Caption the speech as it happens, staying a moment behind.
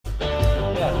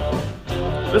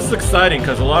This is exciting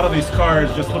because a lot of these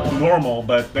cars just look normal,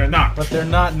 but they're not. But they're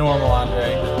not normal, Andre.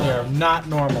 They are not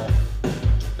normal.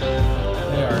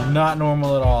 They are not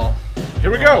normal at all. Here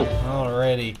we go.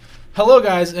 Alrighty. Hello,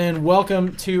 guys, and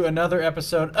welcome to another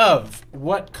episode of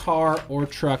What Car or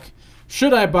Truck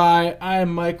Should I Buy? I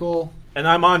am Michael. And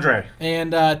I'm Andre.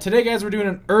 And today, guys, we're doing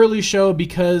an early show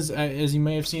because, as you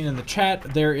may have seen in the chat,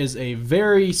 there is a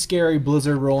very scary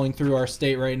blizzard rolling through our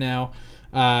state right now.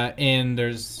 And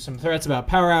there's some threats about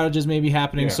power outages maybe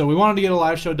happening. Yeah. So we wanted to get a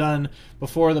live show done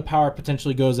before the power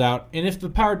potentially goes out. And if the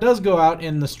power does go out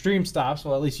and the stream stops,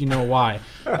 well, at least you know why.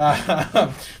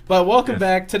 But welcome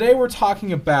back. Today we're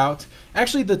talking about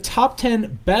actually the top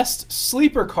 10 best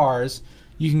sleeper cars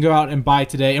you can go out and buy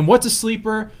today. And what's a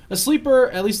sleeper? A sleeper,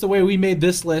 at least the way we made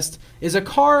this list, is a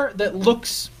car that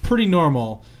looks pretty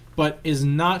normal, but is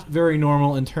not very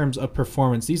normal in terms of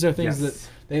performance. These are things that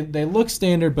they look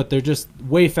standard, but they're just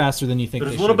way faster than you think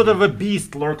There's they a little should bit be. of a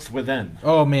beast lurks within.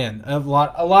 Oh man, a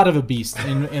lot of a beast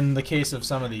in the case of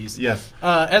some of these. Yes.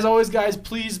 As always, guys,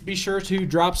 please be sure to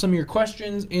drop some of your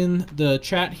questions in the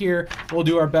chat here. We'll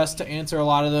do our best to answer a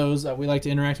lot of those. We like to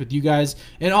interact with you guys.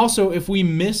 And also, if we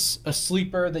miss a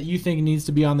sleeper that you think needs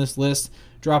to be on this list,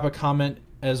 drop a comment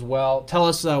as well. Tell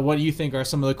us what you think are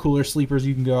some of the cooler sleepers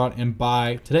you can go out and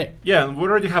buy today. Yeah, and we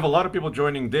already have a lot of people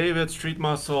joining. David, Street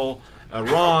Muscle,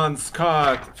 Ron,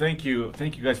 Scott. Thank you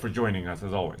guys for joining us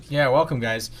as always. Yeah, welcome,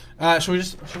 guys. Should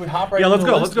we hop right? Yeah, let's into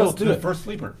the go. list? Let's go do to the it. first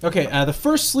sleeper. Okay, the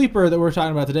first sleeper that we're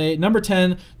talking about today, number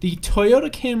 10, the Toyota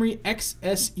Camry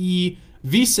XSE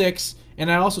V6, and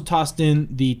I also tossed in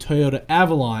the Toyota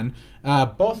Avalon.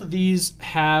 Both of these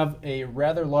have a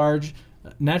rather large,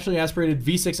 naturally aspirated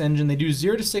V6 engine. They do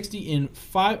 0 to 60 in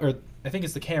I think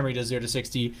it's the Camry does 0 to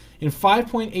 60 in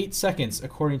 5.8 seconds,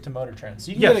 according to Motor Trend.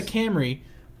 So you can Yes. get a Camry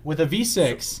with a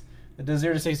V6 that does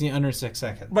 0 to 60 in under 6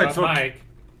 seconds. Right. But So Mike,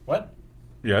 What?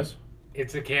 yes.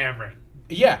 it's a Camry.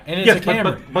 Yeah, and it's Yes, a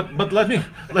Camry. but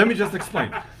let me just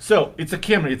explain. So it's a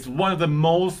Camry. It's one of the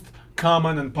most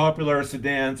common and popular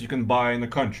sedans you can buy in the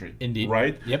country. Indeed.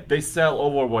 Right? Yep. They sell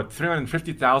over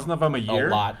 350,000 of them a year.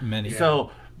 A lot, many. So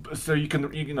you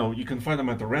can find them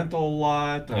at the rental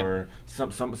lot or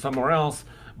somewhere else.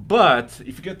 But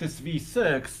if you get this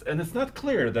V6, and it's not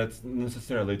clear that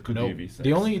necessarily it could Nope. be a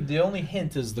V6. The only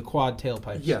hint is the quad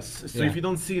tailpipes. Yes. So Yeah. if you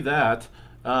don't see that,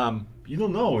 you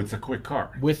don't know it's a quick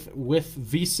car. With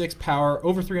V6 power,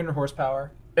 over 300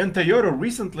 horsepower. And Toyota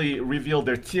recently revealed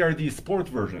their TRD Sport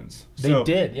versions. They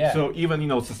did, yeah. So even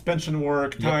suspension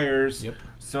work, tires. Yep.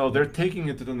 So they're taking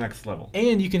it to the next level.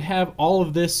 And you can have all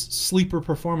of this sleeper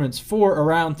performance for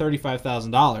around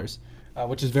 $35,000,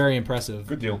 which is very impressive.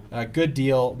 Good deal. Good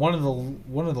deal. One of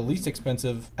the least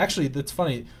expensive. Actually, that's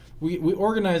funny. We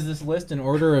organized this list in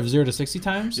order of 0 to 60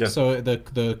 times. Yes. So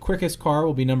the quickest car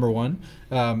will be number 1.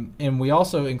 And we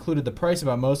also included the price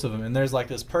about most of them. And there's like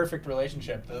this perfect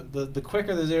relationship. The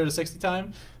quicker the 0 to 60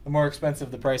 time, the more expensive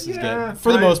the prices Yeah, get.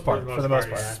 For the right. most part. For For the the most most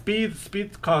part, part. yeah.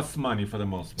 Speed costs money for the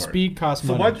most part. Speed costs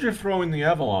So money. why did you throw in the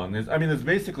Avalon? It's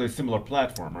basically a similar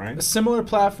platform, right? A similar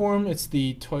platform. It's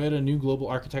the Toyota New Global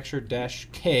Architecture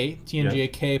K,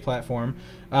 TNGA K platform.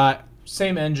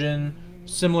 Same engine,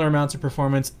 similar amounts of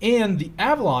performance, and the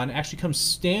Avalon actually comes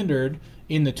standard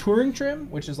in the touring trim,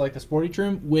 which is like the sporty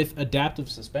trim, with adaptive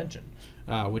suspension,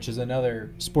 which is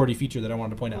another sporty feature that I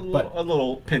wanted to point out. But A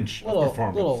little pinch of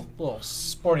performance. little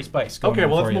sporty spice. Going Okay, on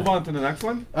well, for let's you. move on to the next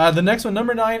one. The next one,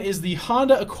 number 9, is the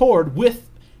Honda Accord with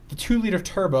the 2-liter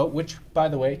turbo, which, by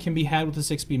the way, can be had with a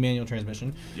 6-speed manual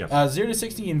transmission. Yes. 0 to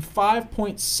 60 in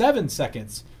 5.7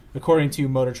 seconds, according to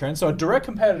Motor Trend. So a direct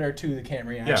competitor to the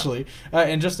Camry, actually.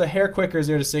 And just a hair quicker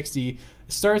 0 to 60.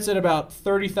 Starts at about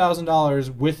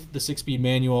 $30,000 with the 6-speed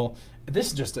manual.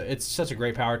 This is it's such a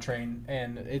great powertrain,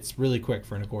 and it's really quick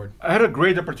for an Accord. I had a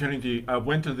great opportunity. I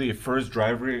went to the first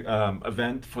driver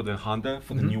event for the Honda,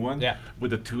 for the new one, Yeah.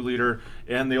 with the 2-liter,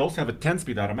 and they also have a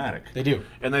 10-speed automatic. They do.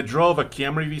 And I drove a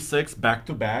Camry V6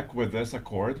 back-to-back with this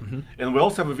Accord, and we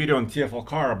also have a video on TFL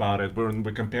Car about it when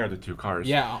we compare the two cars.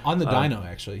 Yeah, on the dyno,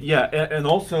 actually. Yeah, and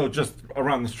also just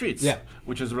around the streets, Yeah.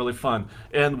 which is really fun.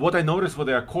 And what I noticed with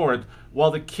the Accord,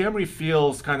 while the Camry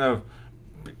feels kind of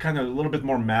a little bit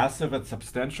more massive and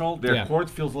substantial, the Yeah. Accord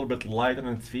feels a little bit light on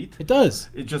its feet. It does.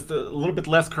 It's just a little bit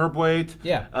less curb weight.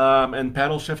 Yeah. And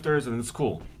paddle shifters, and it's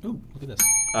cool. Ooh, look at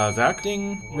this. Zach?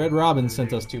 Ding. Red Robin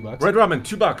sent us $2. Red Robin,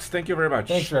 $2. Thank you very much.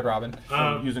 Thanks, Red Robin.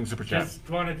 For using Super Chat. Just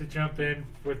wanted to jump in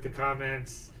with the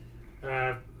comments.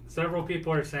 Several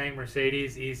people are saying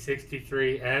Mercedes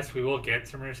E63S. We will get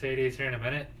to Mercedes here in a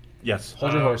minute. Yes.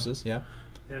 Hold your horses, yeah.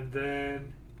 And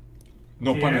then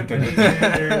No pun Anthony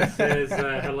intended. Sanders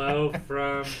says hello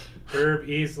from Herb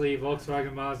Easley,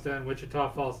 Volkswagen Mazda in Wichita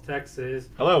Falls, Texas,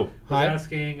 Hello. was Hi.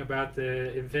 asking about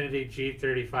the Infiniti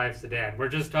G35 sedan. We're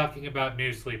just talking about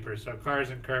new sleepers, so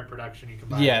cars in current production you can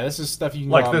buy. Yeah, this is stuff you can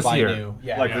Like go out and this buy year. new.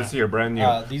 Yeah, Like Yeah. this year, brand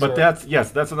new. These But are-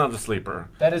 that's another sleeper.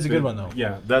 that is a good one though.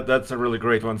 Yeah, that's a really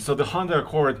great one. So the Honda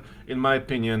Accord, in my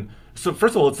opinion, so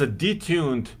first of all, it's a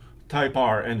detuned Type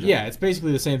R engine. Yeah, it's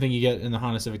basically the same thing you get in the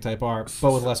Honda Civic Type R,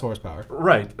 but with less horsepower.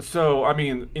 Right. So, I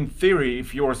mean, in theory,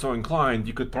 if you were so inclined,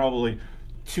 you could probably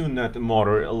tune that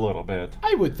motor a little bit.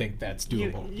 I would think that's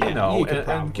doable. You know, you could and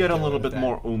probably get a do little it bit with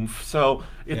more oomph. So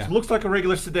it Yeah. looks like a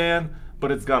regular sedan,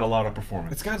 but it's got a lot of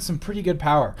performance. It's got some pretty good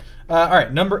power. All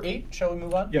right, number 8. Shall we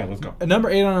move on? Yeah, let's go. Number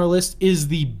 8 on our list is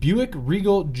the Buick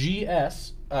Regal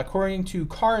GS. According to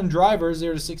Car and Driver,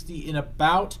 0 to 60 in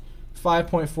about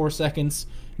 5.4 seconds.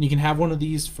 And you can have one of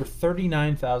these for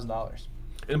 $39,000.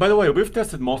 And by the way, we've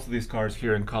tested most of these cars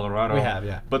here in Colorado. We have,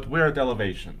 yeah. But we're at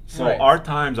elevation. So Right. our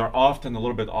times are often a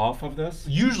little bit off of this.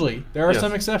 Usually, there are Yes.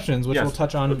 some exceptions, which Yes. we'll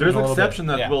touch on. There's in a an little bit. exception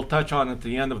that Yeah. we'll touch on at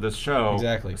the end of this show.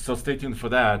 Exactly. So stay tuned for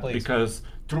that Please. because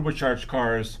turbocharged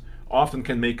cars often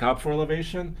can make up for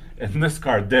elevation, and this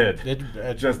car did.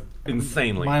 Just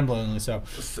insanely. Mind-blowingly so.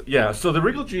 Yeah, so the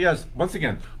Regal GS, once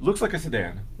again, looks like a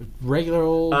sedan. Regular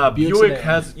old Buick sedan.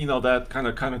 has, that kind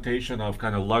of connotation of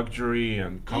kind of luxury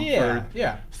and comfort. Yeah,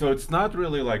 yeah. So it's not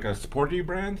really like a sporty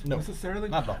brand No, necessarily.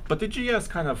 not at all. But the GS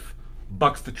kind of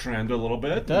bucks the trend a little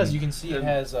bit. It does. You can see it and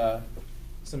has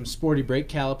some sporty brake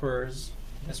calipers.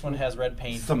 This one has red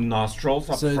paint. some nostrils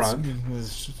up So front.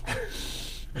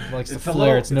 It likes to It's a flare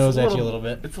little- its nose a at you a little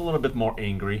bit. It's a little bit more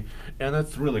angry, and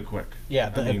it's really quick.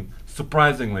 Yeah, I mean,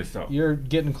 surprisingly so. You're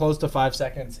getting close to 5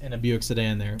 seconds in a Buick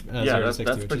sedan there. 0 Yeah, to that's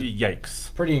 60, which pretty is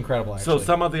yikes. pretty incredible, actually. So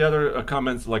some of the other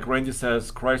comments, like Randy says,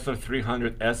 Chrysler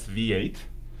 300 SV8.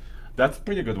 That's a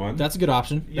pretty good one. That's a good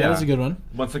option. Yeah. That is a good one.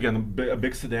 Once again, a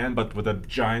big sedan, but with a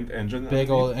giant engine. Big underneath.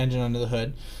 old engine under the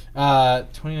hood.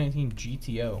 2019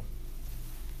 GTO.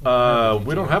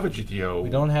 We don't have a GTO. We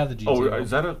don't have the Oh, GTO.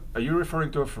 is that are you referring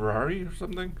to a Ferrari or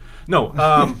something? No,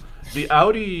 the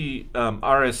Audi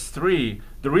RS3.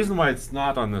 The reason why it's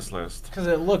not on this list, Because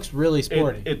it looks really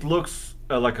sporty. it looks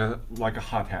like a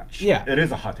hot hatch. Yeah. it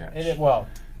is a hot hatch. Well,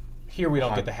 here we don't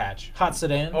Hot. get the hatch. Hot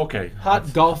sedan. Okay.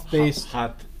 Hot golf-based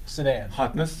hot sedan.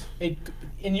 hotness.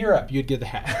 In Europe, you'd get the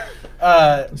hatch.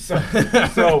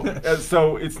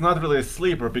 So it's not really a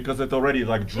sleeper because it already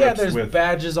like drips Yeah, there's with.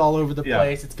 badges all over the Yeah.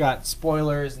 place. It's got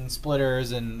spoilers and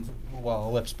splitters and a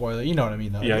lip spoiler. You know what I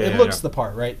mean, though. Yeah, it yeah, looks yeah. the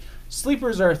part, right?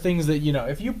 Sleepers are things that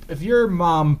if your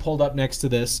mom pulled up next to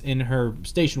this in her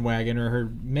station wagon or her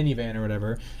minivan or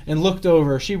whatever and looked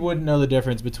over, she wouldn't know the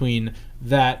difference between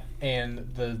that and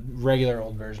the regular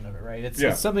old version of it, right?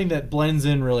 It's something that blends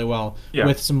in really well Yeah.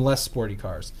 with some less sporty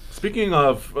cars. Speaking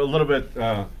of a little bit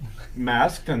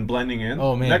masked and blending in.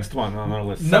 Oh, man. Next one on our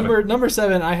list. 7. Number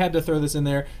 7, I had to throw this in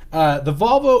there. The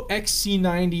Volvo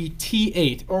XC90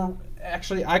 T8, or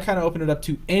actually, I kind of opened it up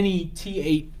to any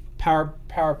T8 power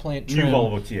plant New trim.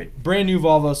 Volvo T8. Brand new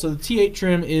Volvo. So the T8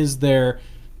 trim is their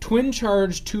twin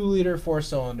charged 2-liter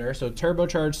 4-cylinder, so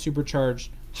turbocharged, supercharged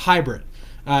hybrid.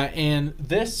 And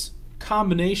this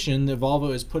combination that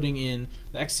Volvo is putting in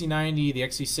the XC90, the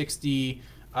XC60,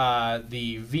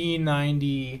 the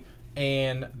V90,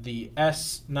 and the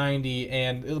S90,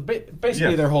 and basically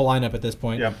Yes. their whole lineup at this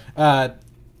point. Yep.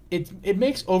 It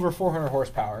makes over 400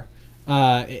 horsepower,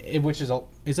 which is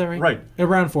that right? Right.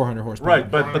 Around 400 horsepower.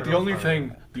 Right, but the only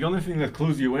thing that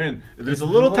clues you in, there's a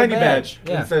little tiny badge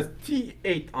yeah. that says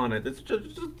T8 on it. It's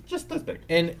just this big.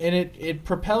 And it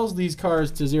propels these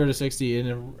cars to 0 to 60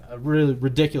 in a really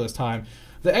ridiculous time.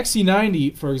 The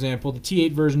XC90, for example, the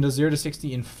T8 version does 0 to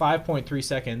 60 in 5.3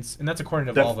 seconds, and that's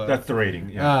according to Volvo. That's the rating.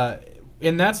 Yeah.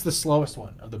 And that's the slowest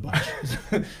one of the bunch.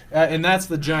 And that's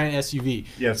the giant SUV.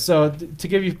 Yes. So to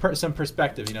give you some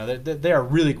perspective, they are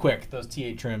really quick, those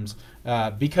T8 trims,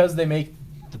 because they make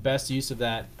the best use of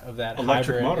that Electric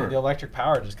hybrid, motor. the electric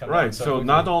power just comes Right. out so So quickly.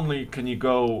 not only can you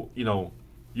go,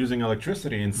 using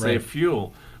electricity and save Right.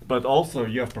 fuel, but also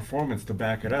you have performance to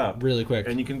back it up. Really quick.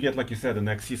 And you can get, like you said, an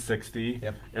XC60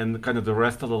 Yep. and kind of the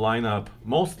rest of the lineup,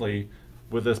 mostly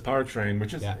with this powertrain,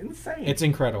 which is Yeah. insane. It's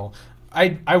incredible.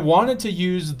 I wanted to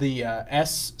use the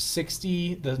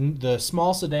S60, the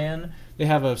small sedan. They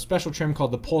have a special trim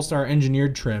called the Polestar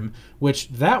Engineered trim, which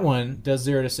that one does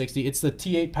 0 to 60. It's the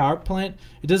T8 power plant.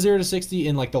 It does 0 to 60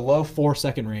 in like the low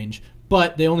 4-second range,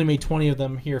 but they only made 20 of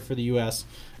them here for the U.S.,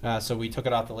 so we took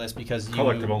it off the list because you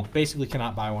Collectible. basically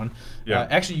cannot buy one. Yeah.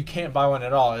 Actually, you can't buy one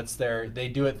at all. They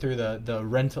do it through the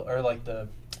rental or like the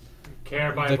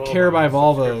Care by the Volvo Care by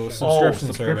Volvo subscription. subscription,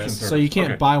 subscription service. So service. you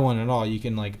can't Okay. buy one at all. You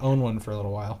can like own one for a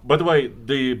little while. By the way,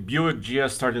 the Buick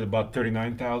GS started about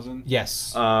 39,000.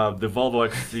 Yes. The Volvo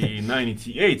XC90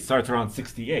 T8 starts around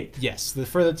 68. Yes.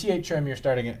 For the T8 trim, you're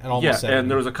starting at almost Yeah, 70. and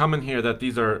there was a comment here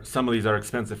that some of these are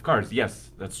expensive cars.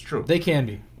 Yes, that's true. They can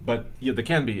be. But yeah, they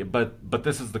can be. But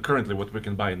this is currently what we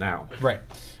can buy now. Right.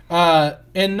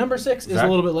 And number 6 is a Zach?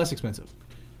 little bit less expensive.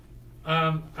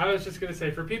 I was just gonna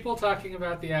say, for people talking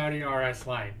about the Audi RS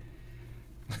line,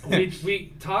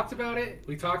 we talked about it.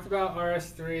 We talked about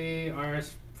RS3,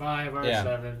 RS5,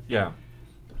 RS7. Yeah,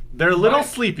 they're a little But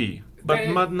sleepy, but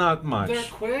they- not much. They're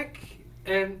quick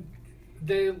and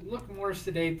they look more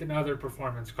sedate than other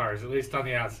performance cars, at least on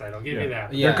the outside. I'll give you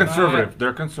that. Yeah. They're conservative.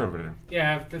 They're conservative.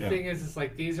 Yeah, the Yeah. thing is,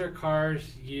 like, these are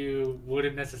cars you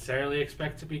wouldn't necessarily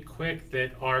expect to be quick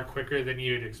that are quicker than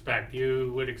you'd expect.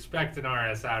 You would expect an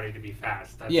RS Audi to be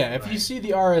fast. That's Yeah, if you see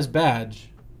the RS badge,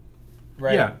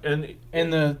 right? Yeah, and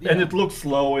And it looks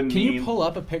slow and Can mean. you pull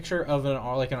up a picture of an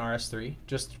RS3?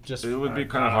 Just It would be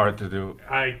kind of hard to do.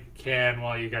 I can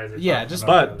while you guys are yeah, talking just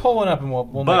about But- it. pull one up and we'll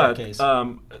make a But case.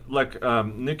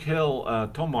 Nick Hill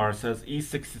Tomar says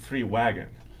E63 wagon.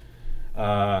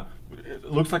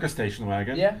 It looks like a station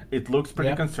wagon. Yeah. It looks pretty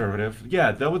Yeah. conservative.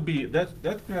 Yeah, that would be that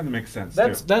kind of makes sense.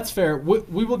 That's too. that's fair.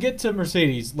 We will get to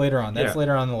Mercedes later on. That's Yeah.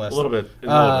 later on the list. a little bit. A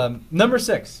little bit. Number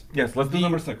 6. Yes, let's do The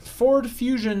number 6. Ford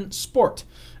Fusion Sport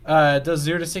does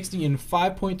 0 to 60 in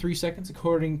 5.3 seconds,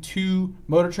 according to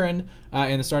Motor Trend,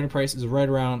 and the starting price is right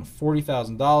around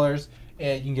 $40,000.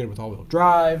 And you can get it with all-wheel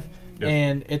drive, Yep.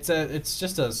 and it's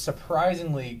just a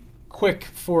surprisingly quick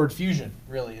Ford Fusion.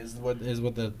 Really, is what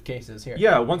the case is here.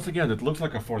 Yeah, once again, it looks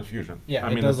like a Ford Fusion. Yeah, I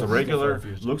it mean, does it's a look like a regular, Ford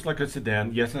Fusion. looks like a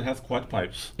sedan. Yes, it has quad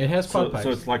pipes. It has quad pipes. So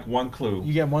it's like one clue.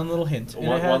 You get one little hint, and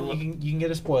One- you can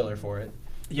get a spoiler for it.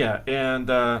 Yeah, and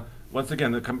once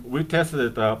again, we tested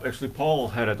it. Actually, Paul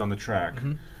had it on the track.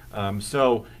 Mm-hmm.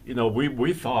 So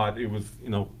we thought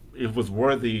it was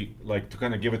worthy, like, to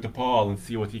kind of give it to Paul and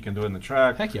see what he can do in the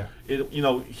track. Heck yeah.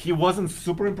 He wasn't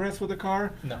super impressed with the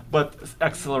car. No. But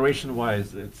acceleration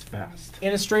wise, it's fast.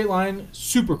 In a straight line,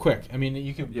 super quick. I mean,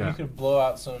 you Yeah. could blow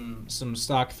out some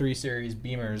stock 3 Series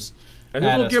Beamers. And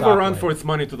at it will give a run stoplight. for its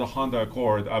money to the Honda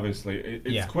Accord. Obviously, it's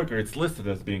Yeah. quicker. It's listed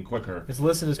as being quicker. It's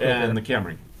listed as quicker. And the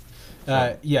Camry.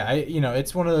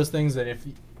 It's one of those things that if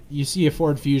you see a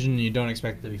Ford Fusion, you don't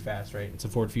expect it to be fast, right? It's a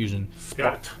Ford Fusion.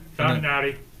 Got it. Found an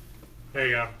Audi. There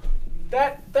you go.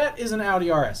 That is an Audi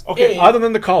RS. Okay, A, other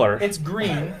than the color. it's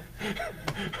green.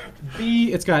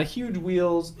 B, it's got huge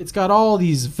wheels. It's got all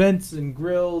these vents and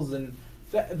grills, and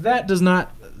that does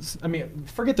not. I mean,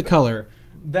 forget the color.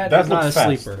 That is not a looks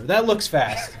fast. sleeper. That looks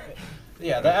fast.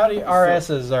 Yeah, the Audi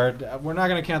RSs are. We're not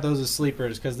going to count those as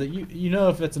sleepers because you know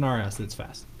if it's an RS, it's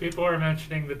fast. People are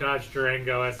mentioning the Dodge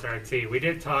Durango SRT. We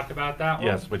did talk about that one.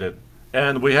 Yes, we did.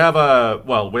 And we have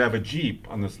a Jeep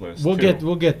on this list. We'll too.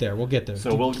 get there. We'll get there.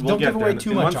 So we'll don't get give there away in-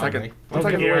 too in much. 1 second. Andre. 1 Don't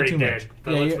second. give You away already too did. much.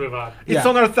 But Yeah, let's you- move on. It's Yeah.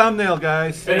 on our thumbnail,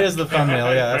 guys. It is the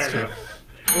thumbnail. Yeah, that's true.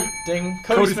 Oop, ding.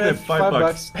 Cody Smith,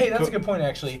 $5. Hey, that's a good point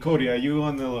actually. Cody, are you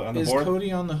on the Is board?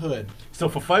 Cody on the hood? So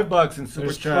for $5 in Super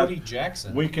There's Chat, Cody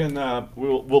Jackson. we can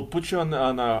we'll put you on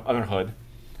our hood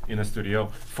in a studio.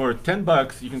 For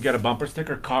 $10, you can get a bumper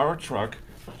sticker, car or truck.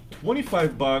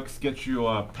 $25 gets you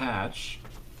a patch,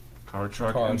 car or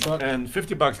truck, Car or and, truck. and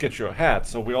 $50 gets you a hat.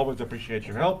 So we always appreciate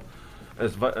your help.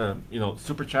 As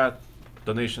Super Chat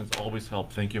donations always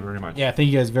help. Thank you very much. Yeah, thank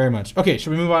you guys very much. Okay,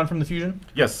 should we move on from the Fusion?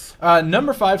 Yes.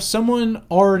 Number 5. Someone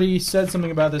already said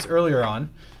something about this earlier on.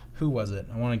 Who was it?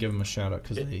 I want to give him a shout out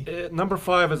because Number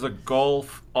 5 is a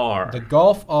Golf R. the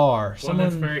Golf R. One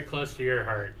that's Someone. very close to your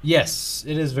heart. Yes,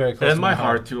 it is very close. and to my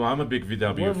heart too. I'm a big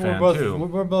VW fan too.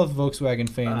 We're both Volkswagen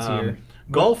fans here.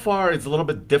 Golf R is a little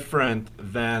bit different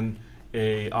than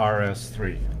a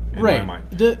RS3 in Right. my mind.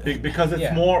 Because it's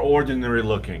yeah. more ordinary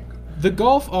looking. The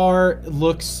Golf R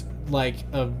looks like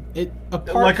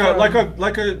apart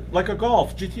Like a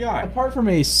Golf GTI. apart from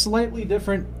a slightly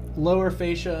different lower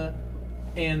fascia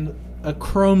and a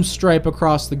chrome stripe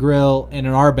across the grille and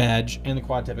an R badge and the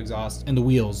quad tip exhaust and the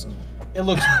wheels, it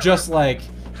looks just like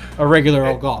a regular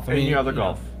old Golf. I mean, Any other you know,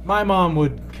 Golf. my mom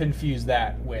would confuse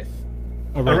that with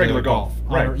a A regular Golf.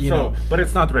 Right. You know, But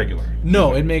it's not regular.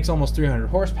 no, it makes almost 300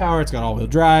 horsepower. It's got all-wheel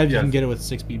drive. You Yes. can get it with a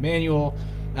 6-speed manual,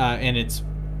 and it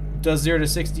does 0 to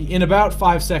 60 in about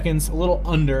 5 seconds, a little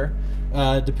under,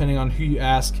 depending on who you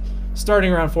ask.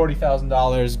 Starting around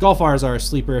 $40,000. Golf Rs are a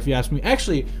sleeper, if you ask me.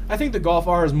 Actually, I think the Golf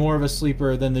R is more of a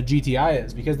sleeper than the GTI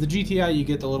is, because the GTI you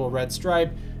get the little red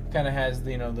stripe, kind of has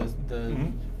the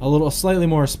a slightly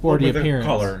more sporty With the appearance.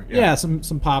 color, yeah. yeah.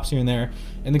 some pops here and there.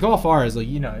 And the Golf R is like,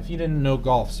 you know, if you didn't know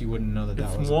golfs, you wouldn't know that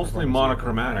It's was a mostly performance vehicle.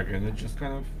 monochromatic, and it just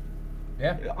kind of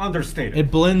Yeah. understated.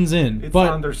 It blends in, It's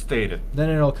but understated. then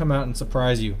it'll come out and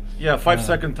surprise you. Yeah,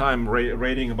 5-second time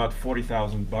rating about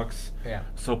 $40,000. Yeah.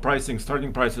 So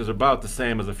starting price is about the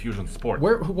same as a Fusion Sport.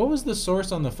 What was the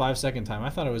source on the 5-second time? I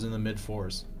thought it was in the mid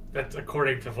 4s. That's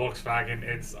according to Volkswagen.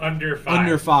 It's under 5.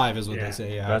 Under 5 is what Yeah. they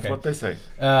say. Yeah. That's okay. what they say.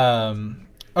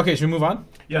 Okay, should we move on?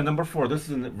 Yeah, number 4. This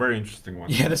is a very interesting one.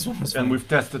 Yeah, this one was fun. And we've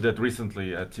tested it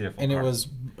recently at TFL. And it Car. was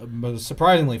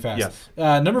surprisingly fast.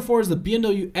 Yes. Number 4 is the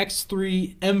BMW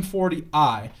X3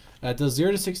 M40i. It does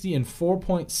 0 to 60 in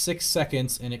 4.6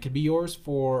 seconds, and it could be yours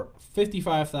for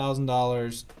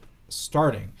 $55,000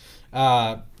 starting.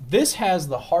 This has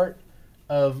the heart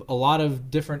of a lot of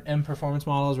different M performance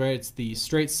models, right? It's the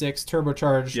straight 6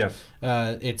 turbocharged. Yes.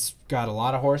 It's got a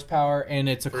lot of horsepower, and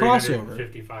it's a crossover.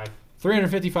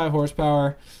 355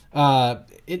 horsepower.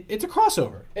 It's a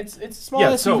crossover. It's a small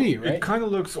Yeah, SUV, so right? it kind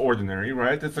of looks ordinary,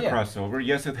 right? It's a Yeah. crossover.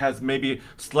 Yes, it has maybe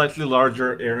slightly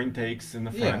larger air intakes in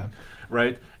the front, Yeah.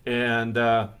 right? And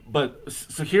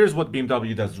so here's what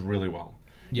BMW does really well.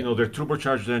 You Yeah. know, their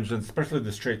turbocharged engines, especially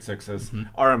the straight sixes,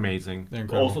 are amazing. They're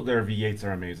incredible. Also, their V8s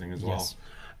are amazing as well. Yes.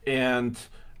 And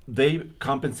they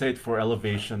compensate for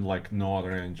elevation like no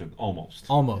other engine, almost.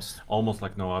 Almost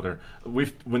like no other.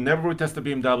 Whenever we test the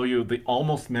BMW, they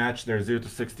almost match their 0 to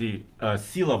 60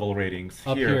 sea level ratings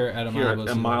Up here at a mile above sea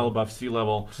level. above sea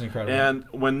level. Which is incredible. And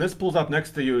when this pulls up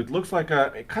next to you, it looks like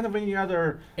kind of any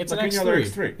other. It's like an any X3. other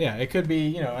X3. Yeah, it could be,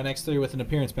 you know, an X3 with an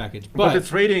appearance package. But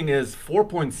its rating is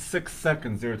 4.6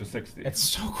 seconds 0 to 60. it's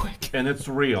so quick. And it's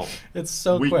real. It's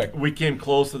so quick. We came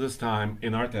close to this time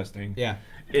in our testing. Yeah.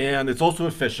 And it's also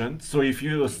efficient. So if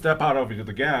you step out of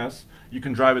the gas, you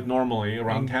can drive it normally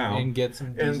around town and get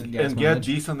some decent gas and get mileage.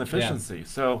 decent efficiency.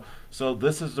 So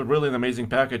this is really an amazing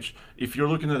package. If you're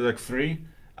looking at the X3,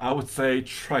 I would say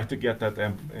try to get that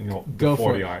Go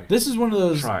for 40i. it. This is one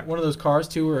of Try. those cars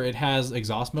too where it has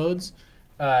exhaust modes,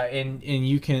 and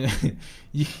you can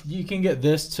you can get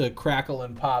this to crackle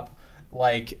and pop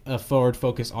like a Ford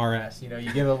Focus RS. You know,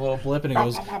 you give it a little blip and it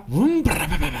goes. Vroom, it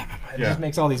Yeah. just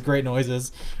makes all these great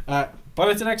noises. But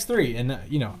it's an X3, and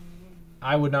you know,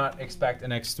 I would not expect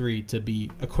an X3 to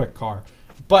be a quick car,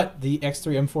 but the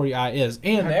X3 M40i is,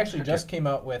 and they actually just came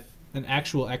out with an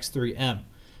actual X3M.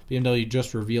 BMW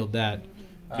just revealed that.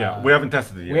 Yeah, we haven't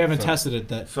tested it yet. We haven't so- tested it.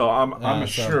 That So I'm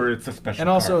so- sure it's a special and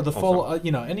also car the full,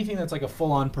 you know, anything that's like a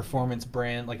full-on performance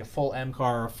brand, like a full M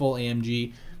car or a full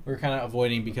AMG, we're kind of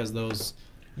avoiding because those,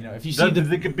 you know, if you see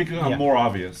they could become yeah. more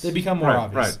obvious. they become more Right,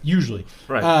 obvious Right. usually.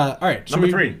 Right. All right. Number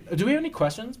we, 3. Do we have any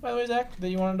questions, by the way, Zach, that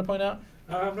you wanted to point out?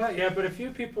 Not yet, but a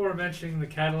few people were mentioning the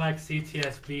Cadillac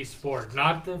CTS-V Sport,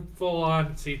 not the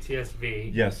full-on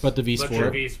CTS-V. Yes. But the V But the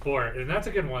Sport. V Sport, and that's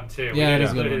a good one too. Yeah, it we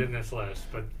is a didn't good put one. it in this list,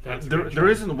 but that's a There good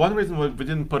is choice. one reason why we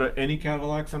didn't put any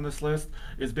Cadillacs on this list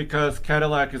is because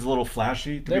Cadillac is a little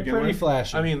flashy to They're begin pretty with.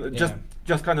 flashy, I mean,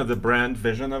 just kind of the brand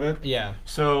vision of it. Yeah.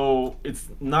 So it's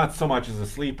not so much as a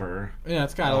sleeper. Yeah,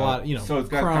 it's got a lot, you know. So it's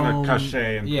got chrome, kind of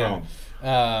cachet and yeah.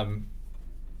 chrome.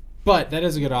 But that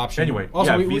is a good option. Anyway,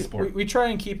 also yeah, we V-Sport. we try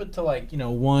and keep it to like, you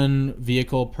know, one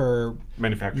vehicle per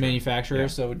Manufacturer. manufacturer. Yeah.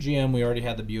 So GM, we already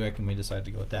had the Buick, and we decided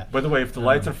to go with that. By the way, if the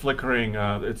lights are flickering,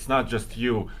 it's not just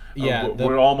you. Yeah,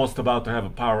 we're almost about to have a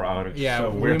power outage. Yeah, so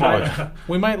we we apologize. might,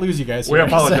 we might lose you guys. We here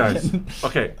in a apologize. second.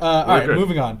 Okay. All we're right, good.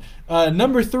 moving on.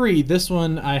 Number 3, this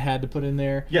one I had to put in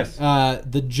there. Yes.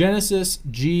 The Genesis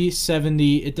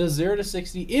G70. It does 0 to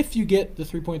 60 if you get the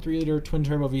 3.3 liter twin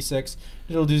turbo V6.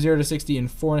 It'll do 0 to 60 in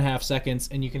 4.5 seconds,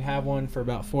 and you can have one for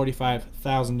about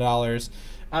 $45,000.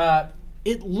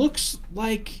 It looks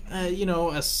like you know,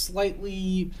 a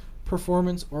slightly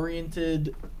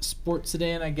performance-oriented sports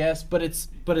sedan, I guess, but it's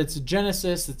a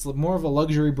Genesis. It's more of a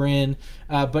luxury brand.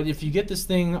 But if you get this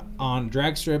thing on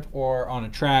drag strip or on a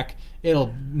track,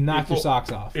 it'll knock your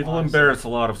socks off. It'll honestly. embarrass a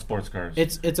lot of sports cars.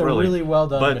 It's a really well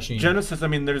done but machine. Genesis, I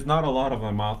mean, there's not a lot of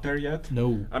them out there yet.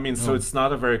 No. I mean, so No. it's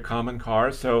not a very common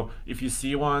car. So if you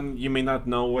see one, you may not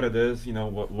know what it is. You know,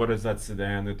 what is that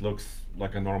sedan? It looks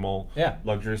like a normal Yeah.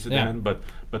 luxury sedan, but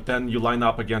then you line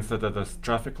up against it at a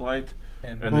traffic light,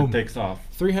 and boom. it takes off.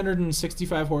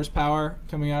 365 horsepower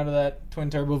coming out of that twin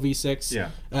turbo V6. Yeah.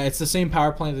 It's the same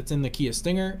power plant that's in the Kia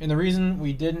Stinger, and the reason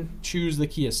we didn't choose the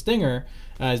Kia Stinger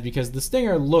is because the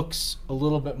Stinger looks a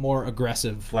little bit more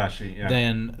aggressive Flashy, yeah.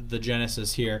 than the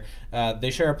Genesis here.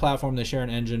 They share a platform, they share an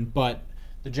engine, but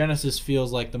the Genesis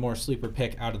feels like the more sleeper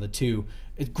pick out of the two.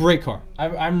 It's a great car.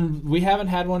 We haven't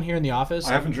had one here in the office.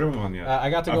 I haven't driven one yet. I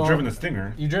got to go. I've driven a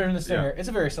Stinger. You've driven the Stinger. Yeah. It's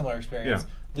a very similar experience.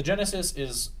 The Genesis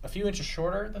is a few inches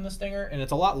shorter than the Stinger, and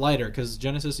it's a lot lighter because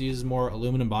Genesis uses more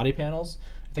aluminum body panels.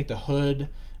 I think the hood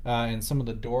and some of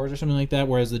the doors or something like that,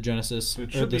 whereas the Genesis So it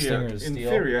or should the be, Stinger is in steel.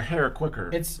 theory, a hair quicker.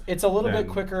 It's a little bit Then,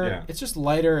 quicker. yeah. It's just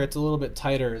lighter. It's a little bit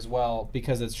tighter as well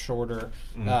because it's shorter.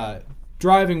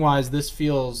 Driving wise, this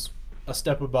feels a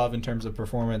step above in terms of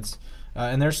performance,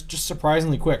 and they're just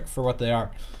surprisingly quick for what they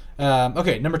are.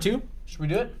 Okay, number 2. Should we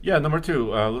do it? Yeah, number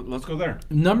 2. Let's go there.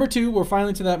 Number 2, we're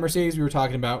finally to that Mercedes we were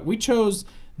talking about. We chose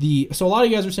so a lot of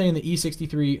you guys are saying the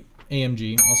E63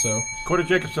 AMG also. Corey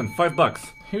Jacobson, $5.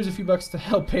 Here's a few bucks to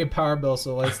help pay power bill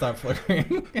so the lights stop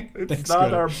flickering. It's Thanks, not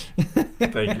Coda. our.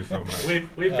 Thank you so much.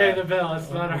 We pay the bill. It's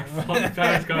not our fault. The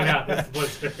power's going out. It's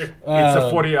blister. It's a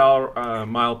 40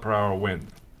 mile per hour wind.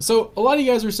 So a lot of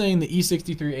you guys are saying the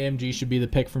E63 AMG should be the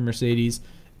pick for Mercedes,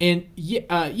 and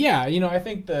yeah, you know, I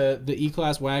think the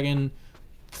E-Class wagon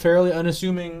fairly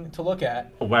unassuming to look at,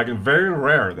 A wagon, very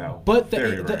rare though. but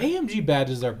Very the rare. AMG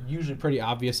badges are usually pretty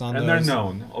obvious on And those. they're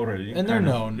known already. And they're kind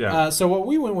of. known. Yeah. So what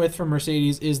we went with from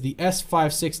Mercedes is the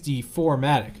S560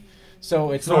 4MATIC.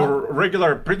 So it's so not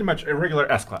regular, pretty much a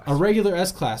regular S class. a regular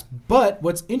S-Class. But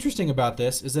what's interesting about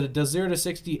this is that it does 0 to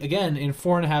 60 again in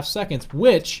 4.5 seconds,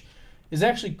 which is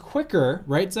actually quicker,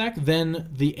 right, Zach, than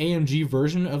the AMG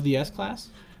version of the S-Class?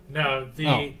 No, the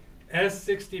Oh.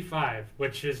 S65,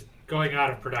 which is going out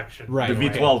of production. Right. the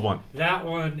right. V12 one. That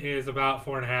one is about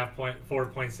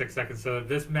 4.6 seconds. So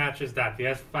this matches that. The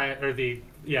S5 or the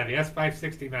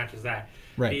S560 matches that.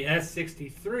 Right. The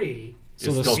S63 So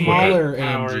It's the still smaller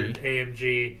powered AMG.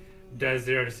 AMG does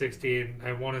 0 to 60 in,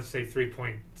 I want to say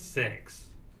 3.6.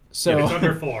 So It's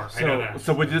under 4. I know that.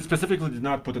 So we specifically did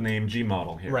not put an AMG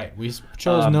model here. right, we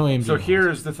chose no AMG. So models.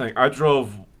 here's the thing. I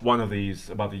drove one of these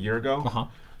about a year ago. Uh-huh.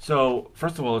 So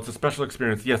first of all, it's a special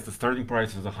experience. Yes, the starting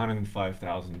price is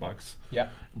 $105,000, Yeah.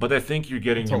 but I think you're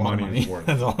getting It's a your lot of money's money. worth.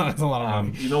 That's a lot of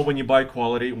money. You know, when you buy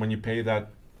quality, when you pay that,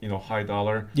 high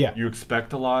dollar, Yeah. you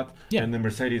expect a lot. Yeah. And the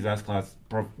Mercedes S-Class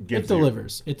gives It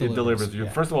delivers. You, It it delivers you. yeah.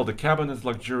 First of all, the cabin is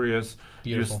luxurious.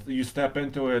 Beautiful. You step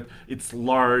into it. It's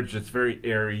large. It's very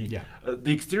airy. Yeah.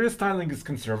 The exterior styling is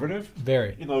conservative.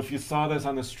 Very. You know, if you saw this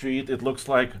on the street, it looks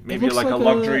like maybe looks like a like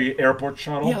a- luxury airport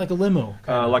shuttle. Yeah, like a limo.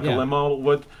 kinda, like yeah. a limo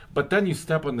would. But then you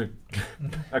step on the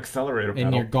accelerator And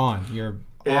pedal. you're gone. You're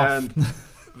And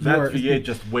off. that You're- V8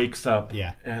 just wakes up.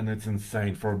 Yeah. And it's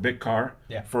insane. For a big car,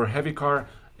 Yeah. for a heavy car,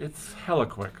 it's hella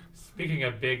quick. Speaking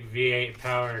of big V8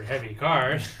 powered heavy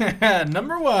cars,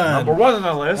 Number 1. Number 1 on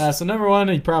the list. So number 1,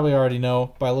 you probably already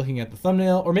know by looking at the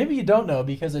thumbnail, or maybe you don't know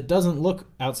because it doesn't look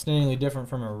outstandingly different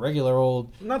from a regular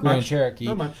old Not Grand much. Cherokee.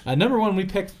 Not much. Number 1, we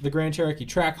picked the Grand Cherokee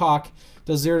Trackhawk.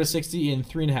 Does 0 to 60 in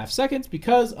 3.5 seconds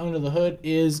because under the hood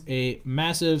is a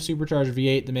massive supercharged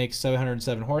V8 that makes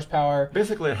 707 horsepower.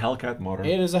 Basically a Hellcat motor.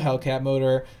 It is a Hellcat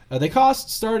motor. They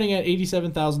cost starting at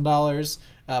 $87,000,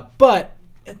 but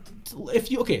if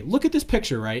you look at this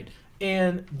picture, right?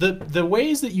 And the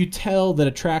ways that you tell that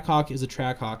a Trackhawk is a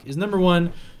Trackhawk is number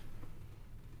 1,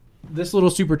 this little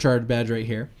supercharged badge right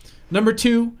here. Number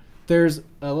 2, there's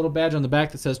a little badge on the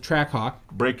back that says Trackhawk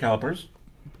Brake calipers.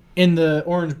 in the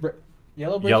orange,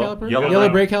 yellow brake Yellow- calipers. yellow Yellow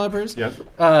brake- brake calipers. Yes.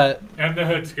 and the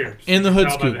hood scoops. And the hood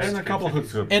Tell by scoops. And a couple hood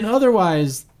scoops. And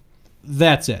otherwise,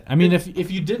 that's it. I mean,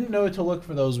 if you didn't know to look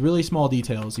for those really small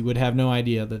details, you would have no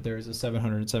idea that there is a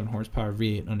 707 horsepower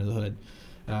V8 under the hood,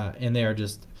 and they are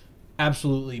just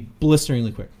absolutely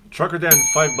blisteringly quick. Trucker Dan,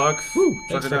 $5. Thanks, Trucker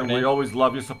Trucker Dan, we Dan. always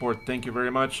love your support. Thank you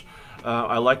very much.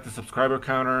 I like the subscriber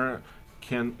counter.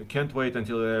 Can't wait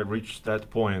until I reach that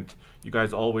point. You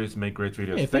guys always make great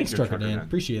videos. Hey, Thank thanks, you, Trucker Dan.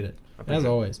 Appreciate it Appreciate as it.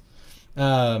 always.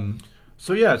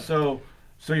 So yeah, so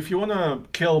if you want to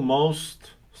kill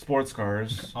most sports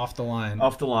cars Off the line,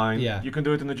 off the line, Yeah. you can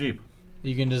do it in the Jeep.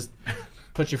 you can just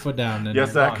put your foot down and Yes,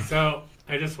 you're Zach. gone. So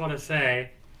I just want to say,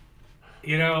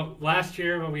 last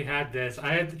year when we had this,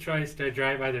 I had the choice to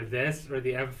drive either this or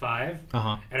the M5,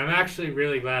 Uh-huh. and I'm actually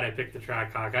really glad I picked the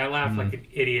Trackhawk. I laughed like an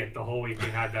idiot the whole week we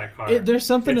had that car. There's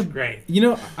something. It's great.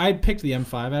 I picked the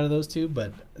M5 out of those two,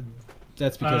 but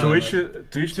that's because To Uh, I each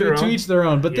like- to each their to own. each their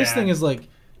own. But this Yeah. thing is like,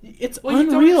 it's Well, you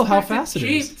don't unreal how expect a fast it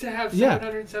Jeep is. to have Yeah.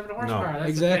 707 horsepower. That's the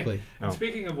Exactly. thing. No. And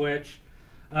speaking of which,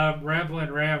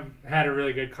 Ramblin' Ram had a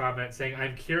really good comment saying,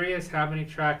 "I'm curious how many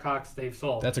Trackhawks they've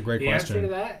sold." That's a great the question. answer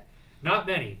to that, not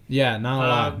many. Yeah, not a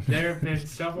lot. There have been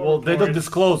several. Well, they don't reports-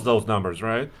 disclose those numbers,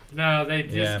 right? No, they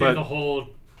just Yeah. do But- the whole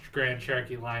Grand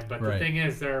Cherokee line. But Right. the thing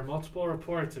is, there are multiple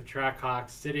reports of Trackhawks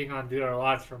sitting on dealer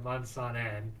lots for months on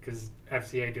end because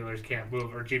FCA dealers can't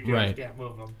move or Jeep dealers Right. can't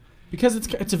move them. Because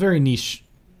it's a very niche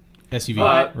SUV,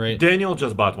 But- right? Daniel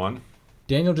just bought one.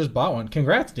 Daniel just bought one.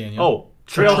 Congrats, Daniel. Oh,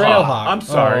 Trailhawk. I'm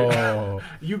sorry. Oh,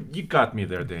 You got me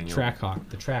there, Daniel. Trackhawk.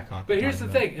 The Trackhawk. But here's the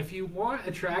thing: if you want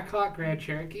a Trackhawk Grand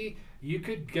Cherokee, you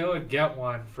could go and get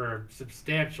one for a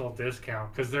substantial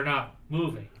discount because they're not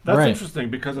moving. That's Right. interesting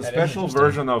because a That is special interesting.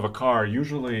 version of a car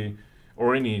usually,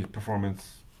 or any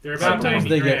performance. They're about Sometimes 90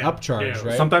 they get grand, upcharged, too.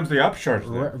 right? Sometimes they upcharge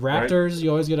them. Raptors, you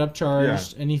always get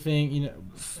upcharged. Anything, you know,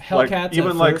 Like, Hellcats. even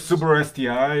at like first. Subaru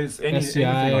STIs, anything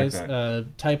like SCIs,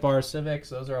 that. Type R Civics,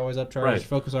 those are always upcharged. Right.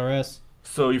 Focus RS.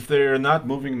 So if they're not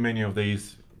moving many of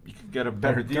these, you can get a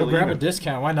better deal. Go grab a even.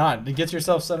 discount. Why not? It gets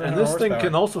yourself 700 And this thing horsepower.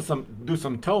 can also do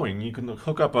some towing. You can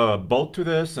hook up a bolt to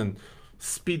this and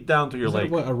speed down to your Is that,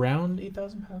 lake. what, around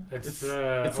 8,000 pounds? It's, It's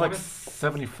I like wanna-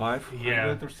 75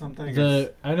 Yeah. or something.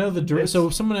 I know the it's-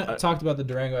 so someone talked about the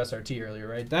Durango SRT earlier,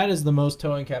 right? That is the most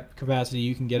towing capacity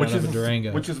you can get out of a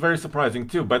Durango. Which is very surprising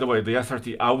too. By the way, the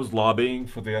SRT, I was lobbying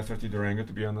for the SRT Durango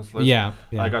to be on this list. yeah.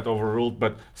 I got overruled,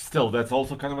 but still, that's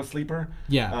also kind of a sleeper.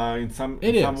 Yeah. In some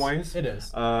It in some is. ways. It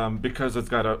is. Because it's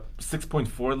got a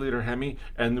 6.4 liter Hemi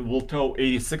and will tow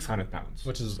 8,600 pounds,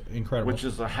 Which is incredible. which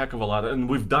is a heck of a lot. And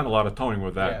we've done a lot of towing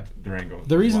with that Yeah. Durango.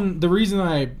 The reason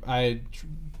I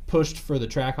pushed for the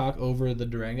Trackhawk over the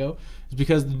Durango is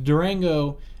because the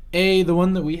Durango, the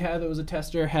one that we had that was a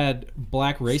tester, had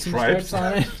black racing stripes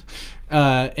on it,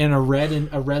 and a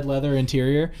red leather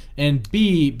interior, and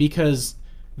B, because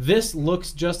this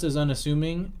looks just as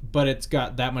unassuming, but it's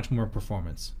got that much more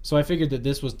performance. So I figured that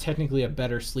this was technically a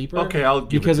better sleeper. Okay, I'll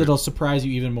give because it to it'll surprise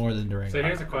you even more than Durango. So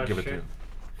here's a I'll give it to question: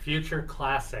 Future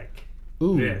Classic.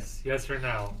 Ooh, This, yes or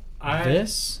no?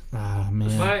 this? Ah,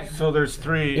 man. My, So there's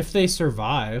three. If they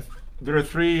survive, There are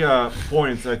 3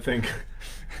 points, I think,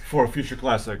 for a future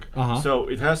classic. Uh-huh. So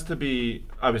it has to be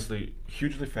obviously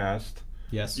hugely fast.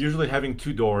 yes. Usually having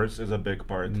 2 doors is a big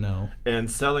part. No. And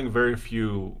selling very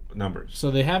few numbers. So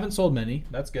they haven't sold many.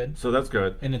 That's good. So that's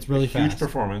good. And it's really Huge fast.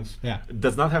 performance. Yeah. It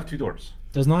does not have 2 doors.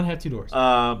 Does not have 2 doors.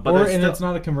 But And still, it's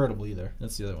not a convertible either.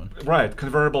 That's the other one. right.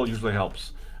 Convertible usually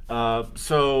helps.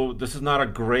 So this is not a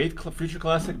great future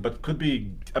classic, but could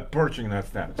be approaching that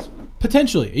status.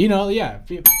 Potentially. You know, yeah.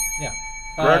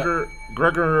 Yeah.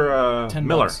 Gregor 10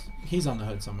 Miller. bucks. He's on the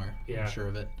hood somewhere. Yeah. I'm sure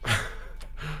of it.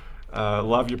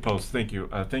 Love your post. Thank you.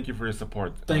 Thank you for your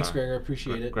support. Thanks, Gregor.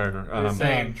 Appreciate it. Gregor. just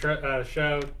saying,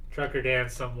 show Trucker Dan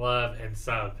some love and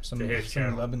sub Some to his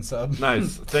channel. love and sub.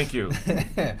 Nice. Thank you.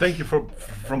 Thank you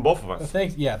from both of us.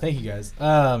 Thank you guys.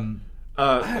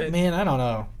 Man, I don't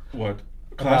know. What?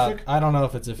 Classic? I don't know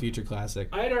if it's a future classic.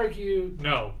 I'd argue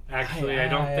no. Actually, I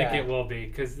don't think it will be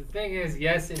because the thing is,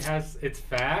 yes, it's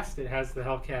fast. It has the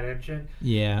Hellcat engine,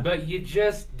 Yeah. but you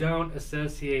just don't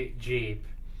associate Jeep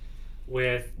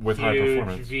with high huge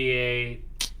performance. V8,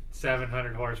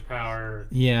 700 horsepower.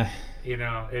 Yeah. You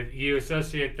know, you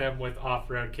associate them with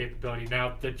off-road capability.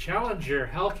 Now, the Challenger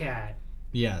Hellcat,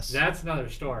 Yes. that's another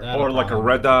story. That- Or like a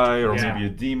red eye, or Yeah. maybe a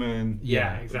demon.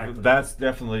 yeah, exactly. That's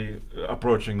definitely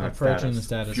approaching that Approaching status. the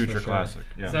status, Future for sure. classic.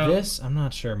 Yeah. So- This, I'm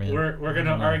not sure, man. We're I gonna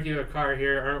don't know. argue a car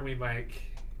here, aren't we, Mike?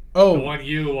 Oh, The one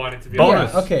you wanted to be.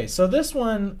 Bonus. yeah. Okay, so this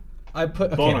one I put.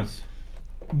 Okay, Bonus.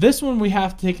 This one we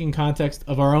have to take in context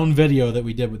of our own video that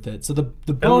we did with it. So the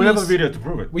bonus. And we have a video to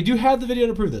prove it. We do have the video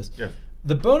to prove this. Yes.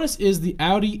 The bonus is the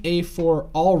Audi A4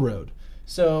 all-road.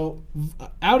 So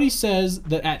Audi says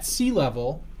that at sea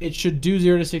level, it should do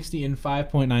 0 to 60 in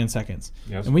 5.9 seconds.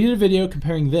 Yes. And we did a video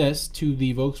comparing this to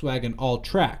the Volkswagen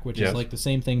All-Track, which Yes. is like the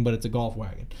same thing, but it's a golf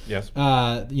wagon. Yes.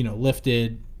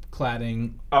 Lifted,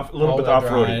 cladding, A little bit all-wheel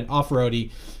off-roady. drive,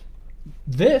 off-roady.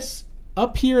 This,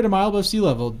 up here at a mile above sea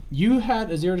level, you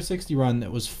had a 0 to 60 run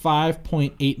that was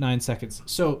 5.89 seconds.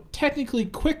 So technically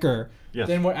quicker Yes.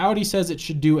 than what Audi says it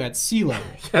should do at sea level.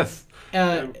 Yes.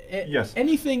 Yes.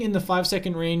 Anything in the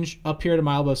 5-second range up here at a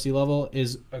mile above sea level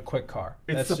is a quick car.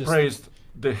 It That's just- surprised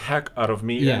the heck out of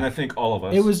me, Yeah. and I think all of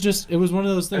us. It was one of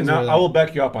those things. And where I will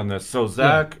back you up on this. So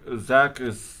Zach is Zach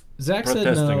said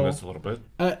protesting no. this a little bit.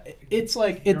 It's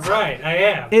like You're it's right, I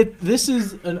am. This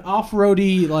is an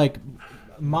off-roady like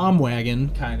mom wagon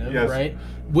kind of, Yes. right?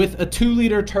 With a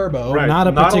 2-liter turbo, Right. not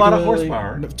a Not a lot of particularly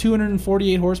horsepower.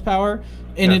 248 horsepower,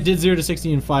 and Yes. it did 0 to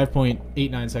 60 in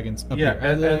 5.89 seconds. Up Yeah,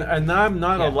 here. and I'm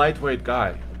not Yeah. a lightweight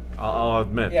guy. I'll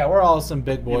admit. Yeah, we're all some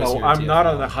big You boys know, here. I'm not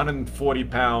TFL. a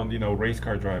 140-pound, race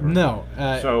car driver. No.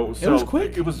 So it was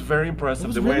quick. It was very impressive. It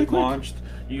was The way really it quick. launched,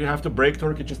 you have to brake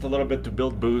torque it just a little bit to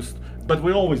build boost, but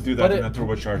we always do that But in a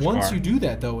turbocharged once car. you do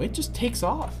that, though, it just takes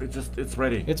off. It's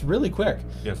ready. It's really quick.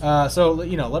 Yes. So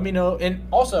let me know. And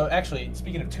also, actually,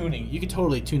 speaking of tuning, you could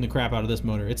totally tune the crap out of this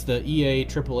motor. It's the EA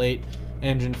 888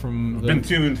 engine from the. Been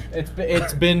tuned.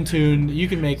 It's been tuned. You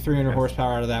can make 300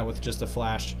 horsepower out of that with just a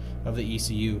flash of the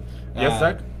ECU. Yes,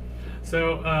 Zach.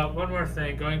 So one more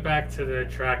thing, going back to the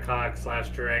Trackhawk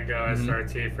 / Durango Mm-hmm.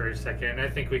 SRT for a second. I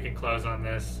think we can close on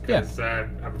this because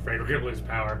I'm afraid we're gonna lose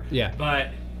power. Yeah. But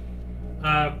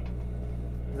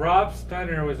Rob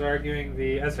Stunner was arguing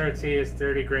the SRT is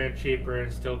 30 grand cheaper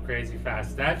and still crazy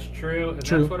fast. That's true, and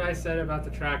True. that's what I said about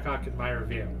the Trackhawk in my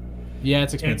review. Yeah,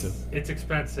 it's expensive. It's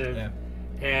expensive, Yeah.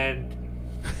 and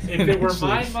if it were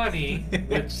my Actually- money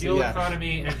with actually, fuel yeah.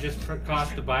 economy and just for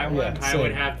cost to buy one, Yeah, I same.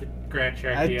 would have the Grand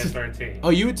Cherokee just- SRT. Oh,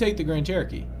 you would take the Grand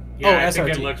Cherokee. Yeah, I SRT.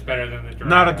 think it looks better than the Durango.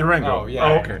 Not a Durango. Oh, yeah.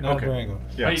 Oh, okay. Not okay. Durango.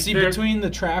 Yeah. But See, They're- between the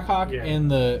Trackhawk Yeah.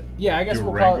 and the I guess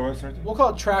Durango SRT? we'll call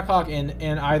it Trackhawk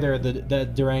and either the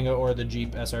Durango or the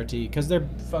Jeep SRT because they're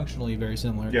functionally very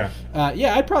similar. Yeah.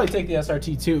 Yeah, I'd probably take the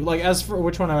SRT too. Like as for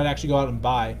which one I would actually go out and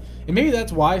buy, and maybe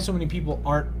that's why so many people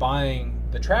aren't buying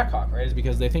the Trackhawk, right? Is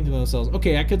because they think to themselves,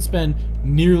 okay, I could spend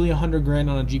nearly $100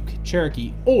 grand on a Jeep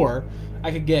Cherokee, or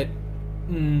I could get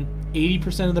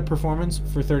 80% of the performance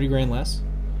for 30 grand less.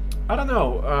 I don't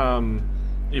know.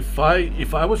 If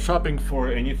I was shopping for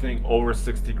anything over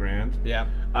 60 grand, Yeah.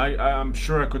 I'm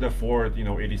sure I could afford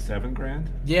 87 grand.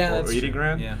 Yeah, or that's 80 true.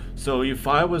 grand. Yeah. So if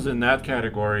I was in that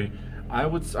category, I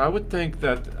would think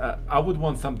that I would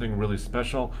want something really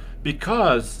special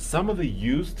because some of the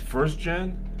used first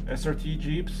gen SRT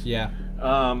Jeeps Yeah.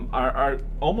 are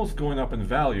almost going up in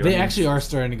value. They I mean, actually are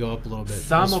starting to go up a little bit.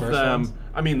 Some those of first them. ones.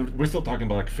 I mean, we're still talking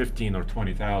about like 15 or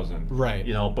 20,000. Right.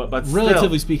 But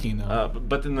Relatively still, speaking, though.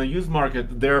 but in the used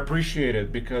market, they're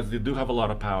appreciated because they do have a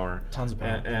lot of power. Tons of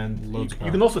power. And Loads you, of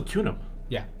you can power. also tune them.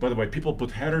 Yeah. By the way, people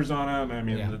put headers on them. I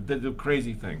mean, Yeah. they do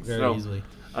crazy things. Very so, easily.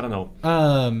 I don't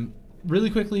know.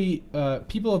 Really quickly,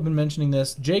 people have been mentioning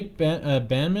this. Jake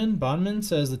Bonman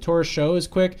says the Taurus show is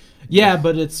quick. Yeah,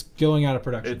 but it's going out of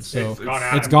production. It's- So it's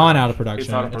it's gone out of production.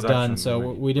 It's out of done. production. So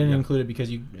we didn't Yeah. include it because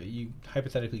you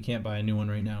hypothetically can't buy a new one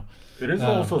right now. It is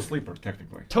also a sleeper,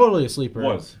 technically. Totally a sleeper.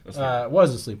 Was a sleeper.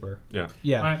 Was a sleeper. Yeah.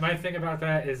 Yeah. My thing about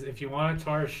that is if you want a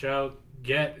Taurus show,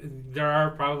 there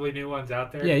are probably new ones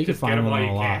out there. Yeah, you can Just get find them them while a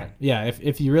you lot. can. Yeah,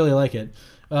 if you really like it.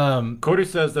 Cody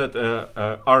says that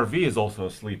RV is also a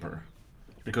sleeper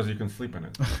because you can sleep in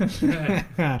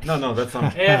it. No, that's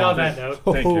not. And on that note,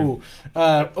 Thank you.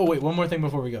 Oh, wait, one more thing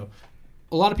before we go.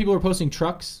 A lot of people are posting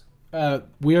trucks.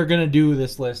 We are going to do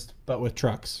this list, but with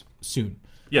trucks soon.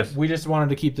 Yes. We just wanted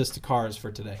to keep this to cars for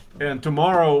today. And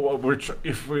tomorrow,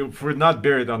 if we're not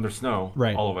buried under snow,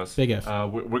 Right. all of us, Big if.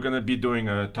 we're going to be doing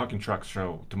a Talking Trucks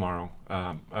show tomorrow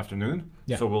afternoon.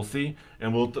 Yeah. So we'll see,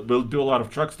 and we'll do a lot of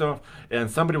truck stuff. And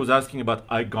somebody was asking about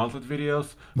iGauntlet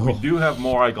videos. We Oh. do have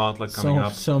more iGauntlet coming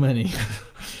up, So many.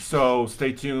 so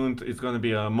stay tuned. It's going to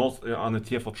be most on the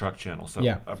TFL Truck channel. So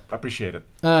Yeah. I appreciate it.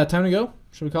 Time to go?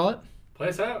 Should we call it? play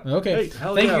us out. Okay. Hey,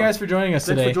 hell Thank yeah. you guys for joining us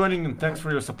Thanks today. for joining, and thanks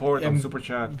for your support on I'm Super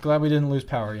Chat. Glad we didn't lose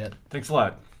power yet. Thanks a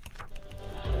lot.